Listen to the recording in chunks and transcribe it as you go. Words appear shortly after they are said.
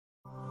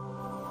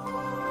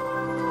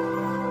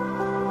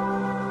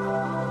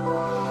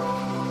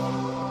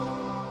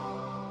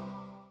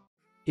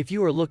If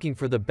you are looking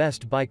for the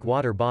best bike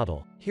water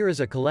bottle, here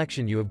is a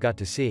collection you have got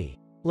to see.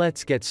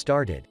 Let's get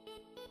started.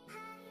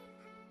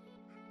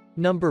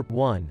 Number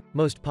 1,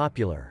 most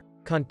popular.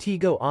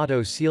 Contigo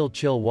AutoSeal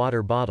Chill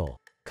Water Bottle.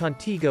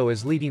 Contigo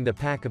is leading the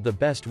pack of the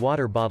best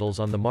water bottles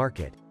on the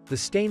market. The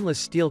stainless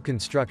steel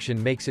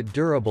construction makes it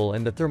durable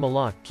and the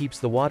thermolock keeps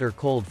the water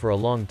cold for a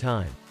long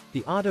time.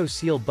 The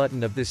AutoSeal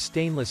button of this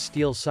stainless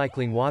steel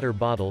cycling water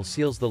bottle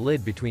seals the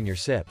lid between your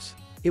sips.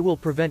 It will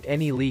prevent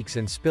any leaks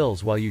and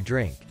spills while you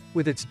drink.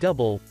 With its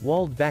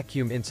double-walled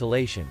vacuum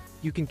insulation,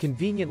 you can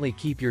conveniently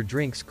keep your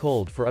drinks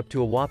cold for up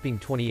to a whopping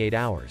 28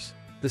 hours.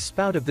 The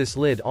spout of this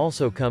lid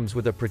also comes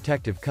with a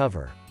protective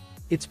cover.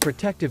 Its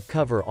protective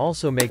cover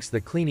also makes the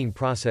cleaning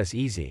process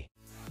easy.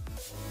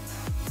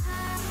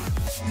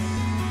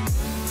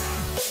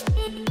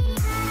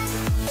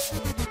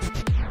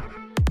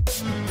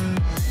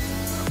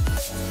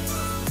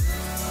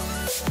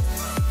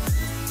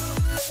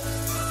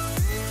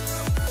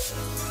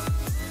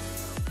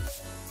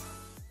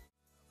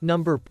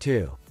 Number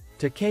 2.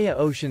 Takaya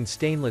Ocean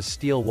Stainless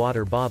Steel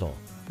Water Bottle.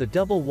 The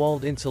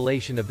double-walled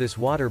insulation of this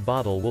water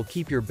bottle will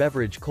keep your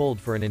beverage cold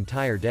for an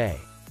entire day.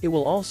 It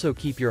will also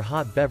keep your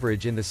hot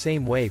beverage in the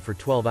same way for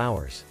 12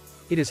 hours.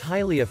 It is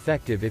highly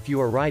effective if you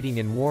are riding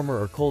in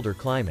warmer or colder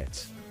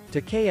climates.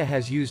 Takaya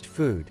has used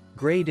food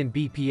grade and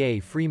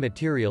BPA-free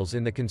materials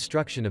in the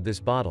construction of this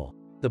bottle.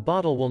 The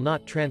bottle will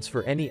not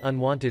transfer any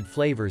unwanted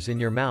flavors in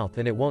your mouth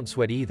and it won't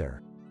sweat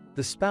either.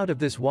 The spout of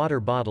this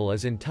water bottle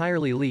is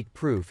entirely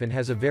leak-proof and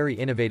has a very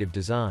innovative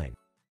design.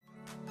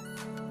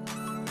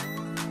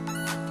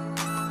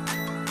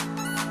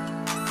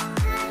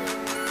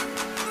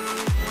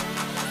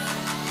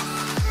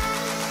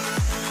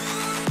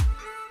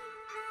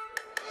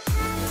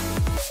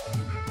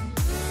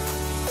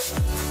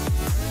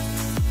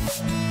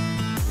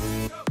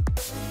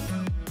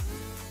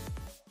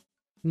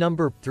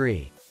 Number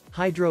 3.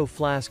 Hydro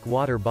Flask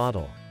Water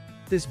Bottle.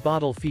 This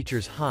bottle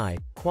features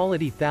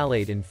high-quality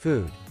phthalate and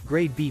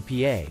food-grade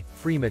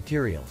BPA-free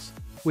materials.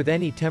 With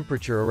any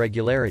temperature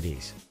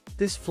irregularities,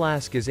 this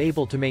flask is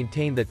able to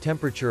maintain the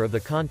temperature of the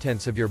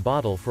contents of your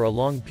bottle for a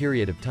long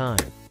period of time.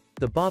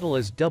 The bottle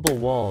is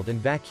double-walled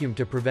and vacuumed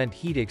to prevent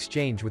heat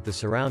exchange with the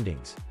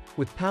surroundings.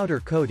 With powder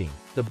coating,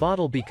 the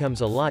bottle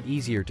becomes a lot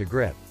easier to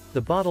grip.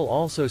 The bottle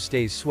also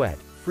stays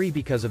sweat-free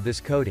because of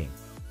this coating.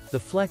 The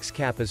flex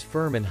cap is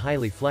firm and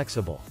highly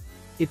flexible.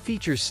 It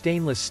features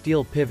stainless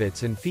steel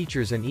pivots and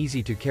features an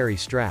easy-to-carry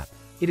strap.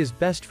 It is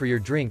best for your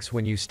drinks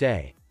when you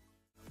stay.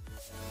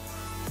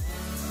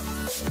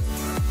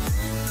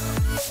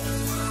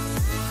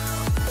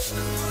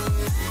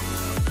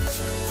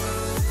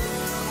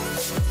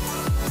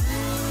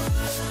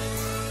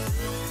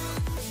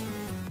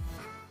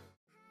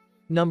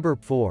 Number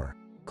 4.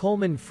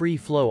 Coleman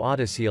FreeFlow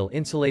AutoSeal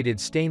Insulated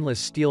Stainless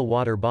Steel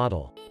Water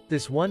Bottle.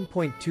 This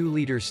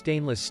 1.2-liter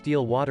stainless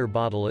steel water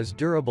bottle is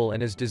durable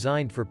and is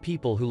designed for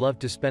people who love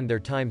to spend their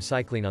time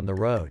cycling on the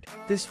road.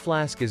 This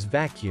flask is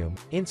vacuum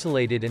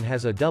insulated and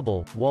has a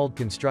double-walled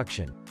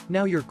construction.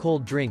 Now your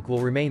cold drink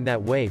will remain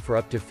that way for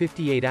up to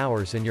 58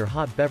 hours and your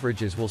hot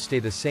beverages will stay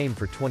the same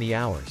for 20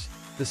 hours.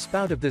 The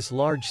spout of this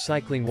large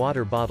cycling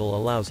water bottle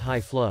allows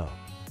high flow.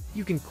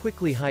 You can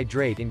quickly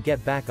hydrate and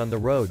get back on the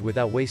road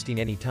without wasting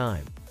any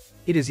time.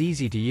 It is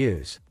easy to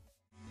use.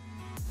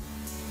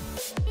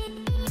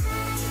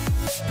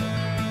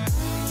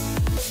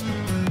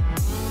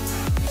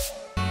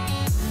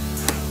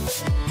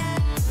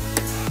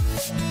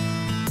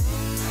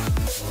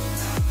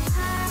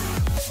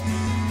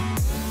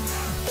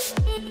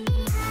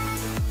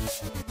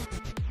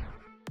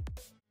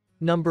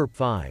 Number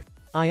 5.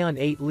 Ion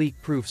 8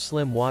 Leak-Proof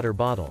Slim Water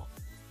Bottle.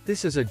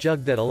 This is a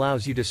jug that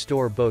allows you to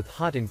store both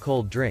hot and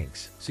cold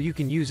drinks, so you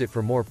can use it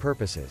for more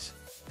purposes.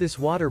 This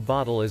water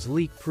bottle is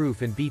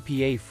leak-proof and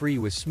BPA-free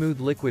with smooth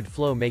liquid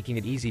flow, making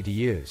it easy to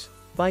use.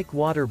 Bike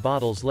water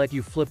bottles let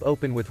you flip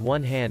open with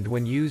one hand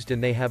when used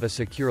and they have a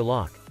secure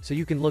lock, so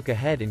you can look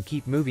ahead and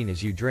keep moving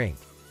as you drink.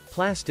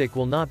 Plastic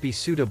will not be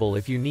suitable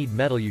if you need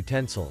metal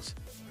utensils.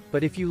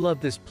 But if you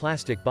love this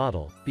plastic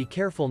bottle, be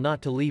careful not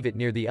to leave it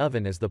near the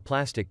oven as the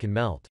plastic can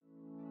melt.